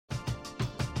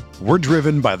We're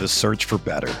driven by the search for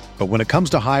better. But when it comes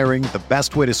to hiring, the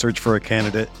best way to search for a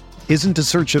candidate isn't to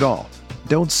search at all.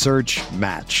 Don't search,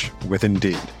 match with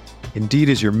Indeed. Indeed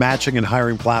is your matching and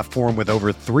hiring platform with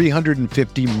over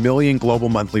 350 million global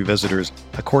monthly visitors,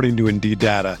 according to Indeed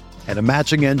data, and a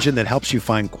matching engine that helps you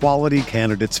find quality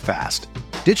candidates fast.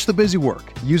 Ditch the busy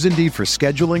work. Use Indeed for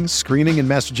scheduling, screening, and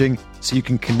messaging so you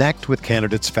can connect with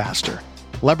candidates faster.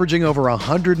 Leveraging over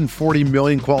 140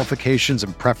 million qualifications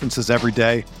and preferences every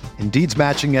day, Indeed's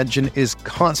matching engine is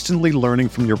constantly learning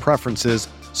from your preferences,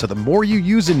 so the more you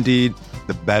use Indeed,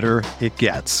 the better it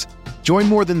gets. Join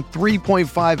more than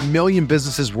 3.5 million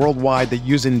businesses worldwide that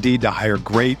use Indeed to hire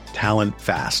great talent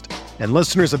fast. And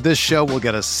listeners of this show will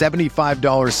get a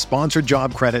 $75 sponsored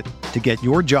job credit to get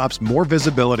your jobs more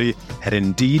visibility at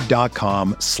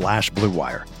Indeed.com/Blue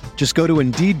Wire. Just go to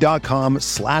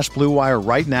Indeed.com/Blue Wire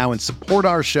right now and support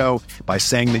our show by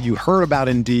saying that you heard about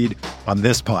Indeed on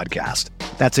this podcast.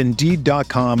 That's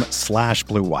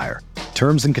Indeed.com/Blue Wire.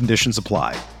 Terms and conditions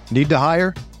apply. Need to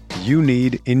hire? You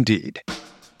need Indeed.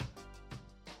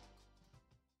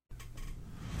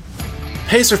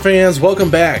 Pacer fans,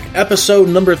 welcome back. Episode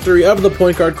number 3 of the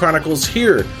Point Guard Chronicles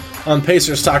here on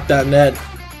PacersTalk.net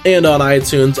and on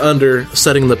iTunes under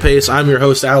Setting the Pace. I'm your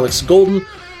host, Alex Golden.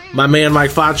 My man,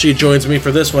 Mike Facci, joins me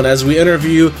for this one as we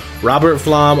interview Robert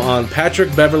Flom on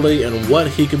Patrick Beverley and what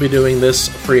he could be doing this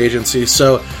free agency.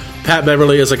 So, Pat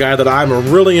Beverley is a guy that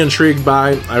I'm really intrigued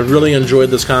by. I really enjoyed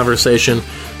this conversation,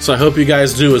 so I hope you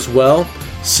guys do as well.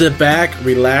 Sit back,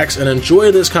 relax, and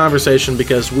enjoy this conversation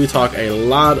because we talk a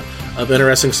lot of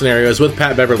interesting scenarios with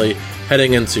Pat Beverley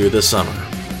heading into this summer.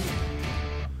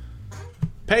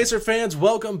 Pacer fans,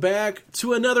 welcome back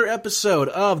to another episode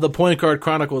of the Point Guard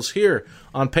Chronicles here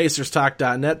on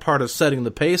PacersTalk.net, part of Setting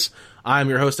the Pace. I'm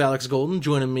your host, Alex Golden.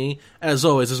 Joining me, as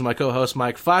always, is my co-host,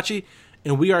 Mike Facci,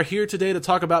 and we are here today to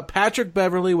talk about Patrick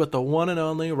Beverley with the one and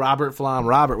only Robert Flom.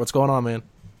 Robert, what's going on, man?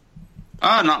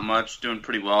 Not much. Doing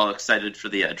pretty well. Excited for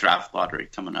the draft lottery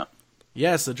coming up.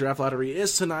 Yes, the draft lottery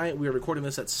is tonight. We are recording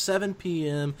this at 7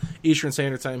 p.m. Eastern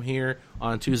Standard Time here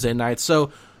on Tuesday night.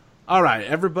 So, all right,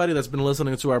 everybody that's been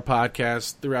listening to our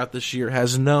podcast throughout this year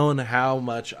has known how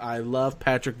much I love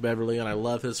Patrick Beverley and I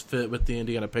love his fit with the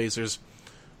Indiana Pacers.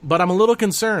 But I'm a little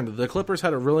concerned. The Clippers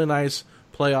had a really nice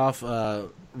playoff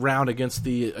round against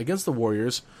the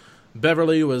Warriors.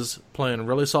 Beverley was playing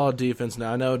really solid defense.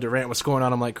 Now, I know Durant was scoring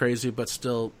on him like crazy, but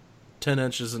still 10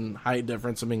 inches in height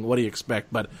difference. I mean, what do you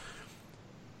expect? But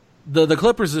the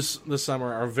Clippers this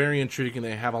summer are very intriguing.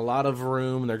 They have a lot of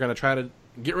room. They're going to try to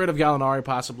get rid of Gallinari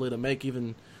possibly to make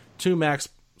even 2 max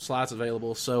slots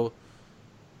available. So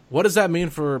what does that mean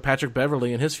for Patrick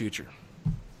Beverley and his future?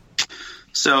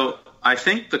 So I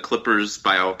think the Clippers,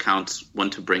 by all accounts,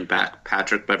 want to bring back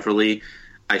Patrick Beverley.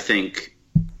 I think,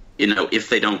 if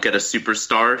they don't get a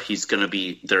superstar, he's going to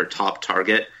be their top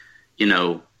target. He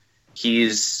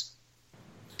was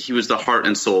the heart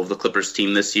and soul of the Clippers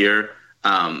team this year.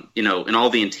 In all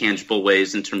the intangible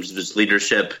ways in terms of his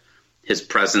leadership, his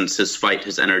presence, his fight,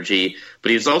 his energy,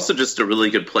 but he's also just a really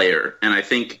good player. And I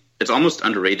think it's almost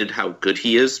underrated how good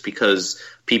he is because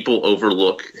people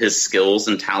overlook his skills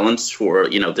and talents for,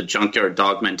 the junkyard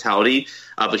dog mentality.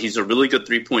 But he's a really good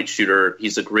 3-point shooter.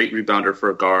 He's a great rebounder for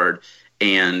a guard.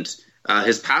 And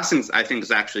his passing, I think,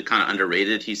 is actually kind of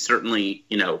underrated. He's certainly,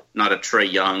 not a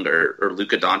Trae Young or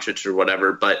Luka Doncic or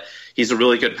whatever, but he's a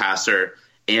really good passer.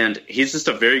 And he's just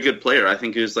a very good player. I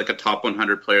think he was like a top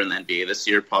 100 player in the NBA this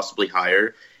year, possibly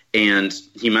higher. And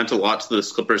he meant a lot to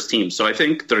this Clippers team. So I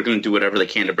think they're going to do whatever they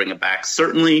can to bring him back.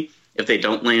 Certainly, if they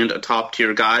don't land a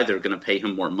top-tier guy, they're going to pay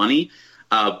him more money.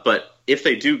 But if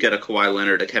they do get a Kawhi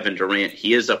Leonard, a Kevin Durant,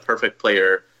 he is a perfect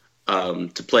player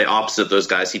to play opposite those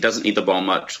guys. He doesn't need the ball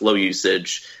much, low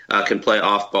usage, can play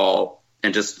off ball,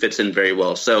 and just fits in very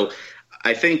well. So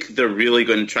I think they're really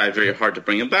going to try very hard to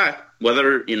bring him back.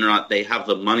 Whether or not they have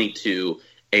the money to,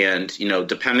 and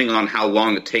depending on how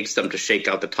long it takes them to shake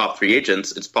out the top free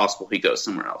agents, it's possible he goes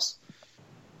somewhere else.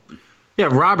 Yeah,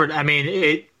 Robert,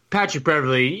 Patrick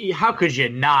Beverley, how could you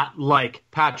not like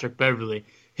Patrick Beverley?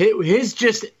 He's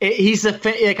a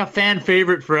fan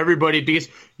favorite for everybody because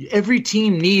every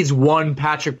team needs one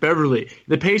Patrick Beverley.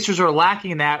 The Pacers are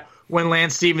lacking that when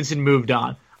Lance Stevenson moved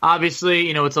on. Obviously,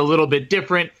 it's a little bit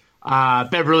different.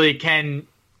 Beverley can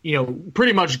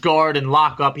pretty much guard and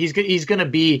lock up. He's going to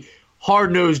be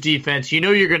hard-nosed defense.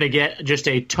 You're going to get just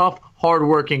a tough,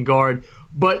 hard-working guard.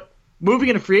 But moving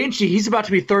into free agency, he's about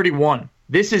to be 31.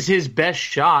 This is his best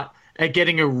shot at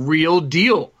getting a real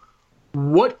deal.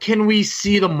 What can we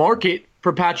see the market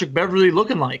for Patrick Beverley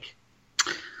looking like?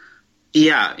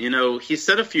 Yeah, he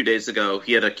said a few days ago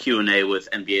he had a Q&A with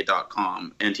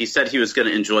NBA.com, and he said he was going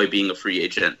to enjoy being a free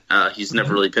agent. He's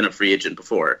never really been a free agent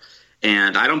before,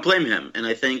 and I don't blame him. And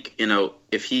I think,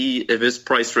 if his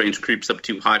price range creeps up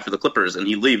too high for the Clippers and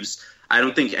he leaves, I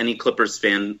don't think any Clippers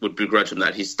fan would begrudge him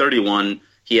that. He's 31.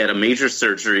 He had a major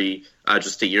surgery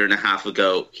just a year and a half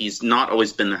ago. He's not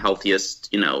always been the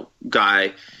healthiest,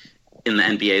 guy in the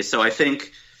NBA. So I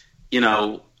think,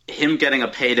 him getting a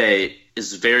payday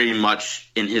is very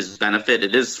much in his benefit.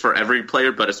 It is for every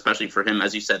player, but especially for him.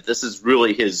 As you said, this is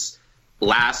really his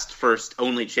last, first,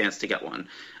 only chance to get one.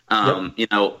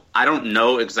 Yep. I don't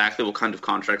know exactly what kind of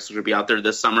contracts are going to be out there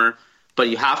this summer, but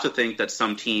you have to think that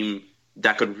some team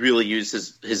that could really use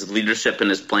his leadership and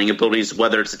his playing abilities,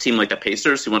 whether it's a team like the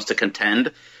Pacers who wants to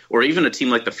contend, or even a team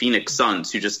like the Phoenix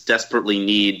Suns who just desperately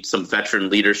need some veteran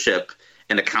leadership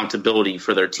and accountability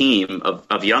for their team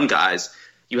of young guys,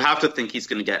 you have to think he's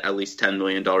going to get at least $10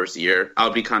 million a year. I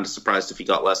would be kind of surprised if he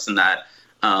got less than that.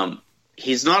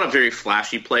 He's not a very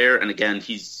flashy player, and again,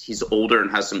 he's older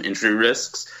and has some injury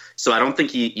risks, so I don't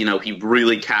think he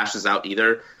really cashes out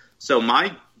either. So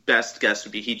my best guess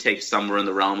would be he takes somewhere in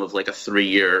the realm of like a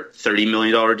 3-year, $30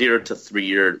 million deal to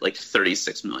 3-year, like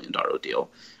 $36 million deal.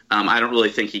 I don't really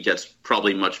think he gets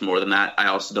probably much more than that. I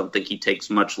also don't think he takes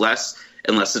much less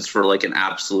unless it's for like an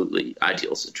absolutely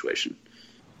ideal situation.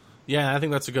 Yeah, I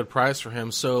think that's a good price for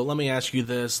him. So let me ask you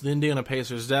this. The Indiana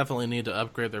Pacers definitely need to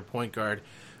upgrade their point guard.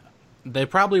 They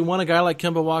probably want a guy like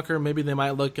Kemba Walker. Maybe they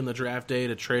might look in the draft day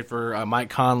to trade for Mike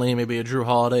Conley, maybe a Drew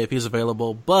Holiday if he's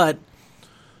available. But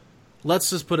let's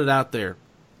just put it out there.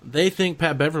 They think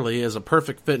Pat Beverly is a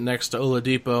perfect fit next to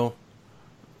Oladipo.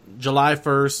 July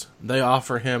 1st, they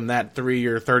offer him that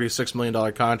 3-year, $36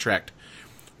 million contract.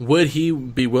 Would he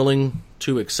be willing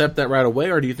to accept that right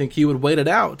away, or do you think he would wait it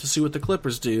out to see what the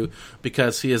Clippers do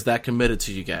because he is that committed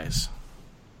to you guys?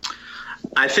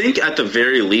 I think at the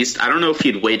very least, I don't know if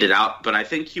he'd wait it out, but I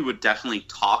think he would definitely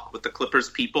talk with the Clippers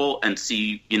people and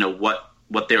see,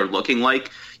 what they're looking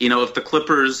like. If the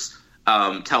Clippers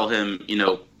tell him,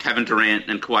 Kevin Durant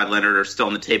and Kawhi Leonard are still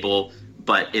on the table,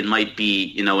 but it might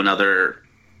be, another,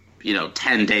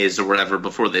 10 days or whatever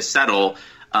before they settle,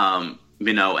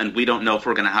 and we don't know if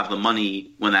we're going to have the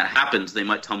money when that happens, they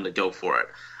might tell him to go for it.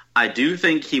 I do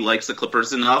think he likes the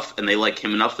Clippers enough, and they like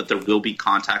him enough that there will be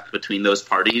contact between those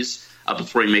parties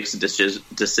before he makes a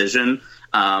decision.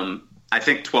 I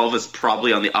think 12 is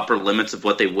probably on the upper limits of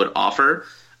what they would offer,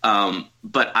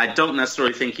 but I don't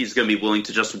necessarily think he's going to be willing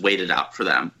to just wait it out for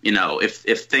them.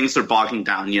 If things are bogging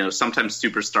down, sometimes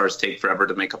superstars take forever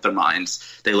to make up their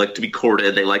minds. They like to be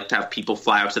courted. They like to have people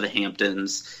fly out to the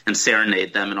Hamptons and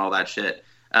serenade them and all that shit.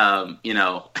 Yeah.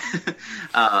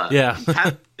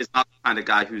 Pat is not the kind of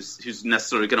guy who's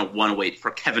necessarily going to want to wait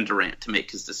for Kevin Durant to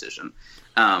make his decision.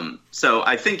 So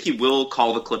I think he will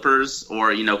call the Clippers,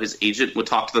 or, his agent would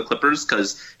talk to the Clippers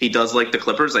because he does like the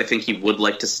Clippers. I think he would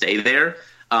like to stay there.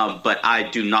 But I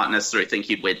do not necessarily think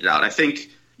he'd wait it out. I think,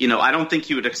 I don't think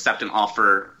he would accept an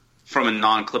offer from a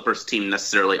non-Clippers team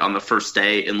necessarily on the first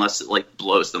day unless it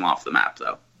blows them off the map,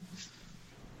 though.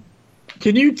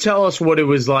 Can you tell us what it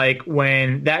was like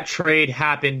when that trade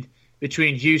happened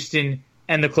between Houston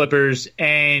and the Clippers,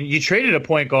 and you traded a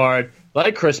point guard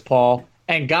like Chris Paul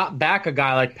and got back a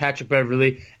guy like Patrick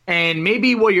Beverly, and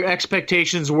maybe what your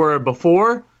expectations were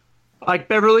before, like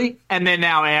Beverly, and then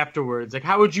now afterwards?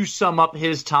 How would you sum up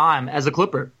his time as a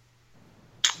Clipper?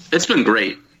 It's been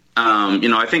great.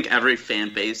 I think every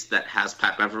fan base that has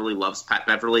Pat Beverly loves Pat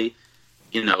Beverly.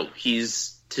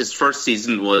 His first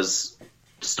season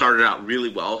started out really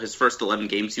well. His first 11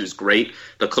 games, he was great.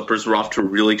 The Clippers were off to a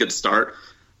really good start.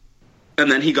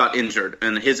 And then he got injured,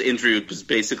 and his injury was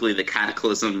basically the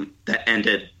cataclysm that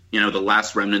ended, the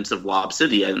last remnants of Lob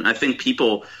City. And I think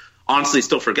people honestly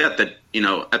still forget that,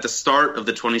 at the start of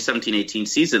the 2017-18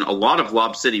 season, a lot of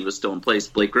Lob City was still in place.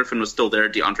 Blake Griffin was still there,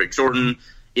 DeAndre Jordan,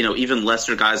 even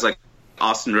lesser guys like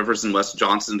Austin Rivers and Wes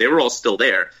Johnson, they were all still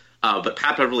there. But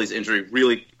Pat Beverly's injury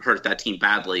really hurt that team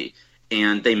badly,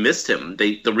 and they missed him.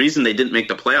 The reason they didn't make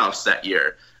the playoffs that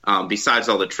year, besides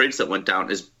all the trades that went down,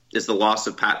 is the loss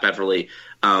of Pat Beverly.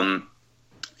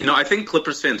 I think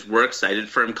Clippers fans were excited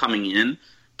for him coming in,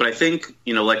 but I think,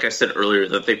 like I said earlier,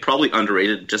 that they probably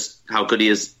underrated just how good he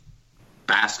is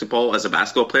as a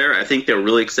basketball player. I think they were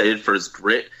really excited for his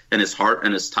grit and his heart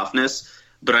and his toughness,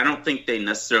 but I don't think they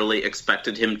necessarily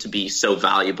expected him to be so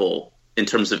valuable in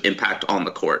terms of impact on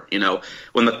the court.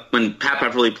 When Pat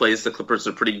Beverly plays, the Clippers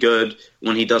are pretty good.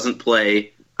 When he doesn't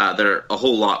play, they're a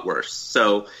whole lot worse.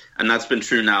 So, and that's been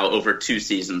true now over 2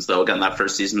 seasons, though. Again, that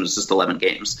first season was just 11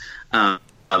 games.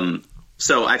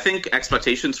 So I think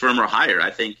expectations for him are higher. I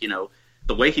think,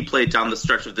 the way he played down the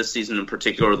stretch of this season in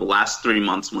particular, the last 3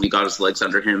 months when he got his legs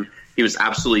under him, he was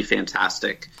absolutely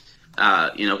fantastic.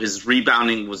 His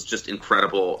rebounding was just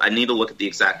incredible. I need to look at the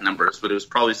exact numbers, but it was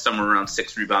probably somewhere around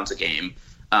 6 rebounds a game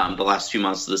the last few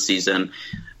months of the season.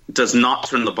 Does not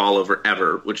turn the ball over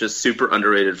ever, which is super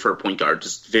underrated for a point guard.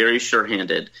 Just very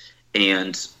sure-handed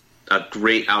and a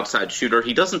great outside shooter.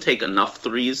 He doesn't take enough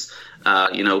threes.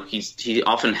 He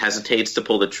often hesitates to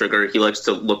pull the trigger. He likes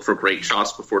to look for great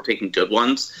shots before taking good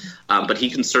ones, but he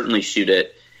can certainly shoot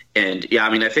it. And yeah, I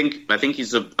mean, I think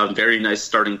he's a very nice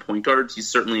starting point guard. He's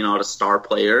certainly not a star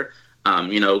player.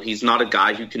 He's not a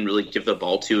guy who can really give the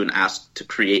ball to and ask to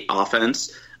create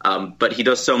offense. But he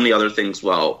does so many other things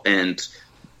well. And,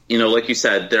 like you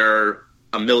said, there are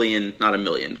not a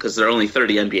million, because there are only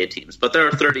 30 NBA teams, but there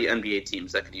are 30 NBA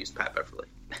teams that could use Pat Beverley.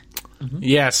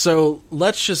 Yeah, so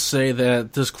let's just say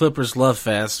that this Clippers love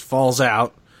fest falls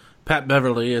out. Pat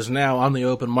Beverley is now on the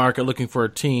open market looking for a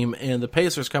team, and the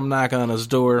Pacers come knock on his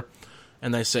door,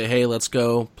 and they say, hey, let's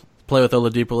go play with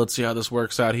Oladipo. Let's see how this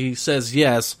works out. He says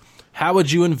yes. How would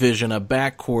you envision a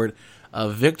backcourt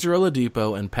of Victor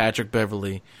Oladipo and Patrick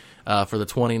Beverley for the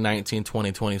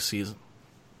 2019-2020 season?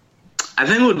 I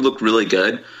think it would look really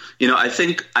good. I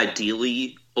think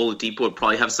ideally Oladipo would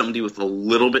probably have somebody with a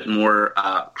little bit more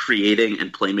creating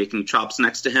and playmaking chops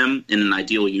next to him in an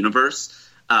ideal universe.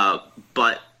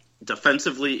 But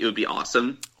defensively, it would be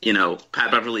awesome.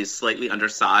 Pat Beverley is slightly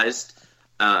undersized,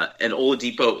 and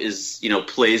Oladipo is,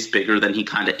 plays bigger than he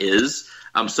kind of is.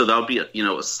 So that would be,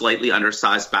 a slightly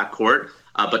undersized backcourt.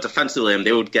 But defensively,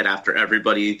 they would get after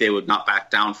everybody. They would not back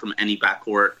down from any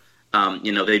backcourt.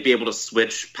 They'd be able to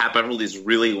switch. Pat Beverley's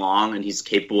really long, and he's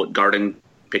capable at guarding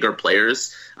bigger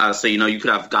players. So you could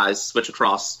have guys switch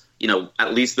across,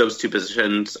 at least those two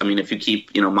positions. I mean, if you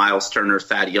keep, Miles Turner,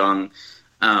 Thad Young,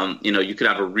 you could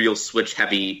have a real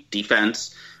switch-heavy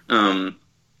defense.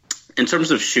 In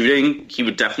terms of shooting, he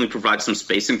would definitely provide some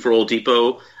spacing for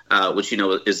Oladipo, which,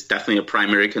 is definitely a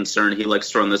primary concern. He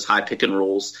likes to run those high pick and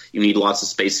rolls. You need lots of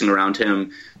spacing around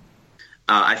him.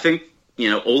 I think,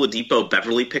 Oladipo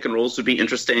Beverley pick and rolls would be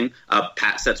interesting.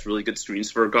 Pat sets really good screens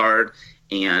for a guard.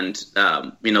 And,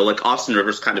 like Austin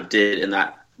Rivers kind of did in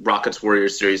that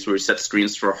Rockets-Warriors series where he set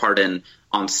screens for Harden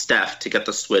on Steph to get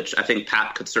the switch. I think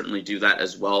Pat could certainly do that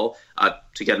as well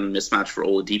to get a mismatch for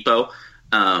Oladipo.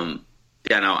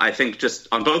 I think just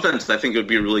on both ends, I think it would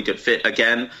be a really good fit.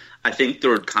 Again, I think there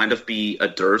would kind of be a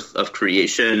dearth of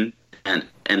creation and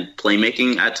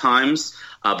playmaking at times,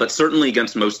 but certainly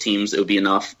against most teams it would be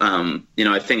enough.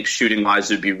 I think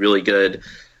shooting-wise it would be really good.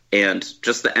 And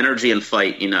just the energy and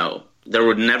fight, there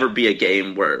would never be a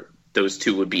game where those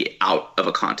two would be out of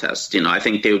a contest. I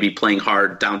think they would be playing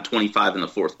hard down 25 in the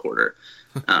fourth quarter.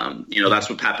 That's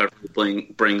what Pat Beverley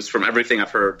brings from everything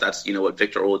I've heard. That's, what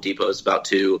Victor Oladipo is about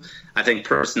too. I think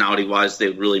personality-wise, they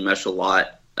really mesh a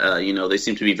lot. They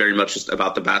seem to be very much just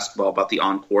about the basketball, about the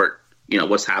on-court,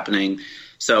 what's happening.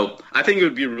 So I think it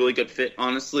would be a really good fit,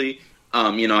 honestly.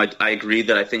 I agree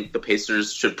that I think the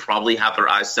Pacers should probably have their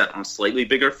eyes set on slightly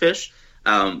bigger fish.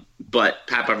 But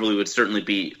Pat Beverley would certainly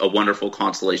be a wonderful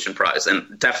consolation prize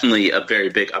and definitely a very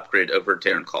big upgrade over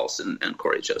Darren Collison and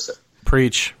Corey Joseph.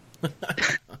 Preach.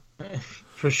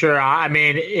 For sure. I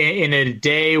mean, in a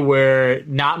day where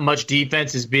not much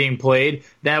defense is being played,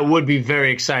 that would be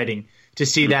very exciting to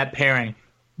see that pairing.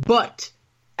 But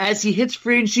as he hits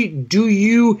free agency, do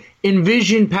you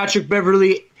envision Patrick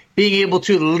Beverley being able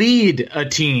to lead a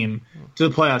team to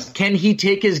the playoffs? Can he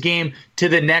take his game to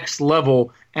the next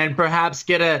level and perhaps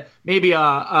get maybe a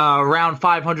around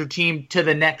 500 team to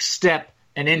the next step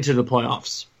and into the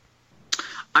playoffs?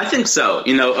 I think so.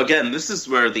 Again, this is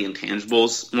where the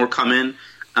intangibles more come in.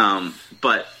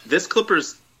 But this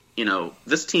Clippers,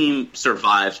 this team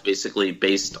survived basically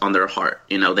based on their heart.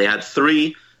 They had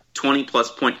 3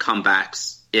 20-plus point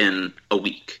comebacks in a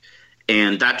week.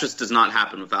 And that just does not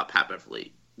happen without Pat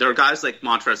Beverley. There are guys like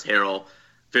Montrezl Harrell,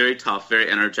 very tough, very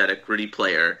energetic, gritty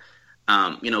player.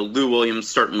 Lou Williams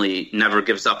certainly never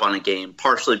gives up on a game,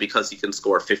 partially because he can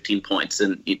score 15 points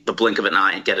in the blink of an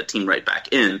eye and get a team right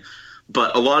back in.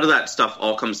 But a lot of that stuff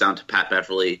all comes down to Pat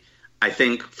Beverley. I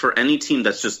think for any team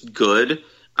that's just good,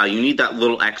 you need that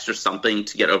little extra something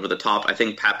to get over the top. I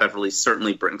think Pat Beverley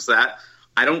certainly brings that.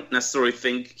 I don't necessarily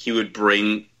think he would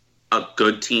bring a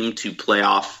good team to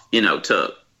playoff,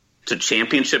 to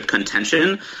championship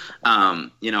contention. I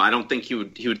don't think he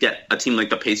would get a team like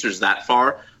the Pacers that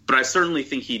far. But I certainly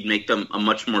think he'd make them a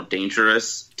much more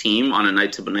dangerous team on a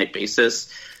night-to-night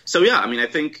basis. So, yeah, I mean, I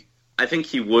think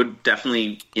he would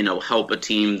definitely, help a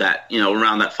team that,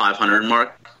 around that 500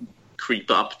 mark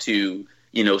creep up to,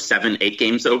 7-8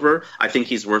 games over. I think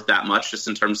he's worth that much just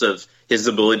in terms of his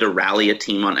ability to rally a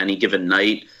team on any given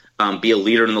night, be a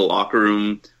leader in the locker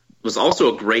room. Was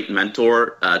also a great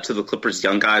mentor to the Clippers'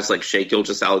 young guys like Shai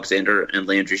Gilgeous-Alexander and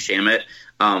Landry Shamet.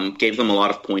 Gave them a lot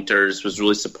of pointers, was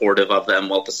really supportive of them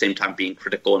while at the same time being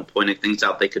critical and pointing things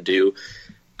out they could do.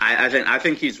 I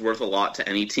think he's worth a lot to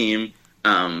any team.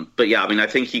 But yeah, I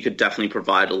think he could definitely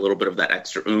provide a little bit of that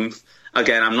extra oomph.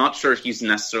 Again, I'm not sure he's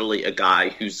necessarily a guy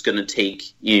who's going to take,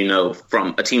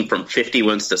 from a team from 50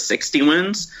 wins to 60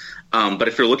 wins. But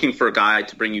if you're looking for a guy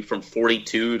to bring you from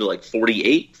 42 to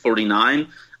 48, 49,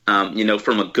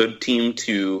 from a good team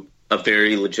to a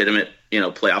very legitimate,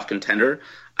 playoff contender,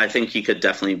 I think he could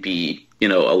definitely be,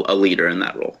 a leader in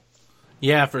that role.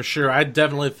 Yeah, for sure. I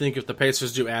definitely think if the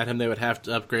Pacers do add him, they would have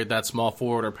to upgrade that small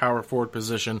forward or power forward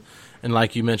position. And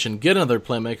like you mentioned, get another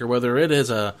playmaker, whether it is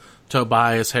a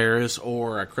Tobias Harris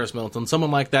or a Chris Middleton,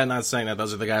 someone like that. Not saying that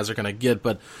those are the guys they're going to get,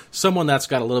 but someone that's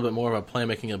got a little bit more of a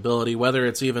playmaking ability, whether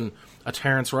it's even a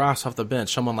Terrence Ross off the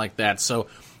bench, someone like that. So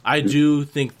I do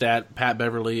think that Pat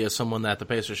Beverly is someone that the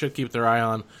Pacers should keep their eye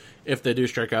on if they do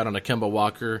strike out on a Kemba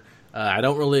Walker. I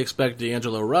don't really expect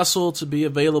D'Angelo Russell to be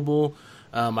available.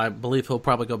 I believe he'll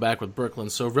probably go back with Brooklyn.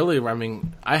 So really,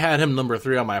 I had him number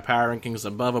 3 on my power rankings,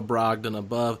 above a Brogdon,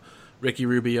 above Ricky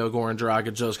Rubio, Goran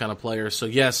Dragic, those kind of players. So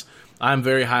yes, I'm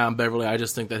very high on Beverly. I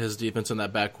just think that his defense in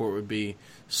that backcourt would be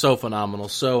so phenomenal.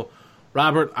 So,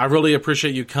 Robert, I really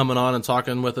appreciate you coming on and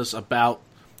talking with us about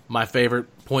my favorite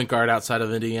point guard outside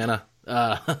of Indiana,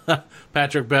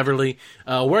 Patrick Beverly.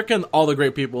 Where can all the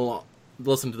great people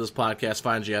listening to this podcast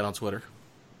find you at on Twitter?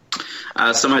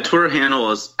 So my Twitter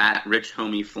handle is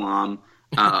 @RichHomieFlom.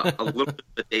 A little bit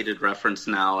of a dated reference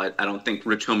now. I don't think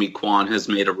Rich Homie Quan has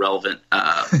made a relevant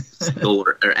skill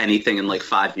or anything in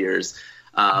 5 years.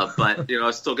 But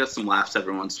I still get some laughs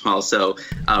every once in a while. So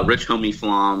Rich Homie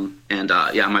Flom, and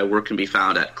my work can be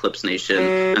found at Clips Nation,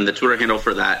 and the Twitter handle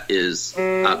for that is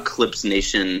Clips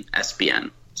Nation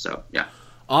SBN. So yeah.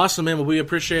 Awesome, man. Well, we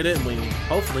appreciate it, and we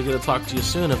hopefully get to talk to you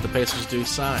soon if the Pacers do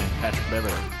sign Patrick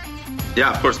Beverly.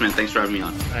 Yeah, of course, man. Thanks for having me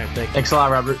on. All right, thanks a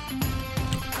lot, Robert.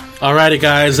 Alrighty,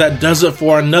 guys, that does it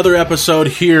for another episode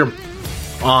here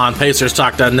on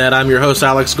PacersTalk.net. I'm your host,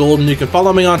 Alex Golden. You can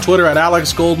follow me on Twitter at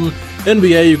Alex Golden.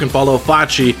 NBA, you can follow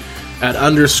Facci at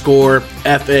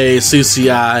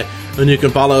 _FACCI. And you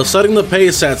can follow Setting the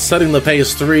Pace at Setting the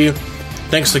Pace 3.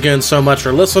 Thanks again so much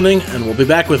for listening, and we'll be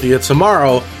back with you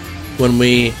tomorrow when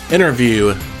we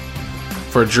interview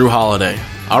for Jrue Holiday.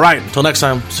 All right, until next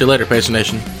time, see you later, Pacer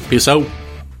Nation. Peace out.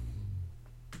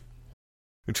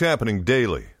 It's happening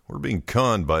daily. We're being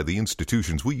conned by the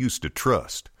institutions we used to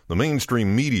trust. The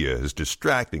mainstream media is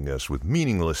distracting us with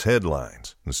meaningless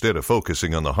headlines instead of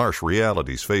focusing on the harsh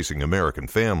realities facing American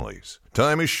families.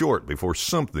 Time is short before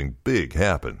something big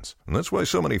happens, and that's why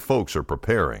so many folks are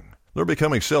preparing. They're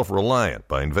becoming self-reliant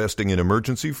by investing in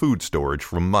emergency food storage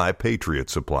from My Patriot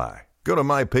Supply. Go to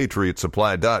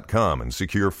MyPatriotSupply.com and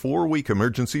secure 4-week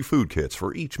emergency food kits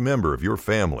for each member of your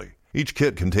family. Each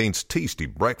kit contains tasty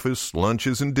breakfasts,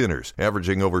 lunches, and dinners,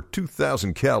 averaging over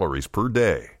 2,000 calories per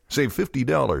day. Save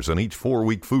 $50 on each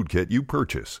 4-week food kit you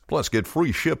purchase, plus get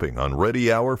free shipping on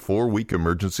Ready Hour 4-week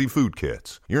emergency food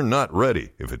kits. You're not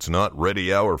ready if it's not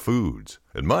Ready Hour Foods.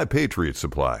 At My Patriot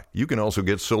Supply, you can also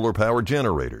get solar power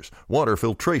generators, water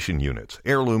filtration units,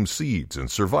 heirloom seeds, and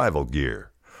survival gear.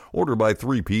 Order by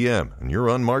 3 p.m. and your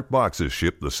unmarked boxes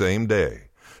ship the same day.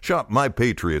 Shop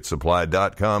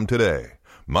MyPatriotSupply.com today.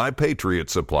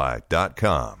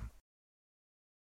 MyPatriotSupply.com.